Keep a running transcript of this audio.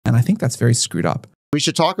And I think that's very screwed up. We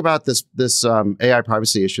should talk about this AI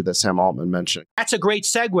privacy issue that Sam Altman mentioned. That's a great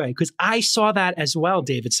segue, because I saw that as well,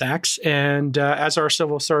 David Sachs. And as our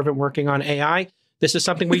civil servant working on AI, this is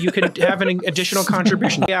something where you can have an additional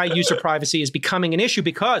contribution. AI user privacy is becoming an issue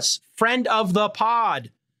because friend of the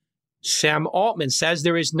pod, Sam Altman, says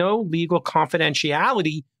there is no legal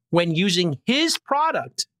confidentiality when using his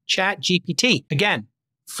product, ChatGPT. Again,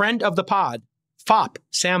 friend of the pod, FOP,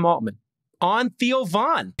 Sam Altman, on Theo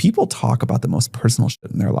Von. People talk about the most personal shit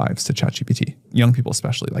in their lives to ChatGPT. Young people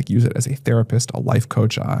especially, like, use it as a therapist, a life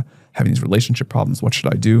coach, having these relationship problems. What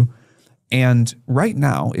should I do? And right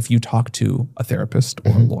now, if you talk to a therapist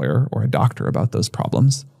or a lawyer or a doctor about those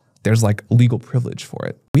problems, there's like legal privilege for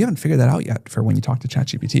it. We haven't figured that out yet for when you talk to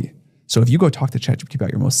ChatGPT. So if you go talk to ChatGPT about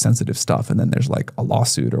your most sensitive stuff and then there's like a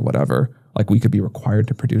lawsuit or whatever, like, we could be required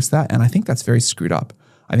to produce that. And I think that's very screwed up.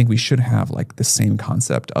 I think we should have like the same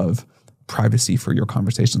concept of privacy for your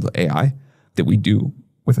conversations with AI that we do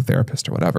with a therapist or whatever.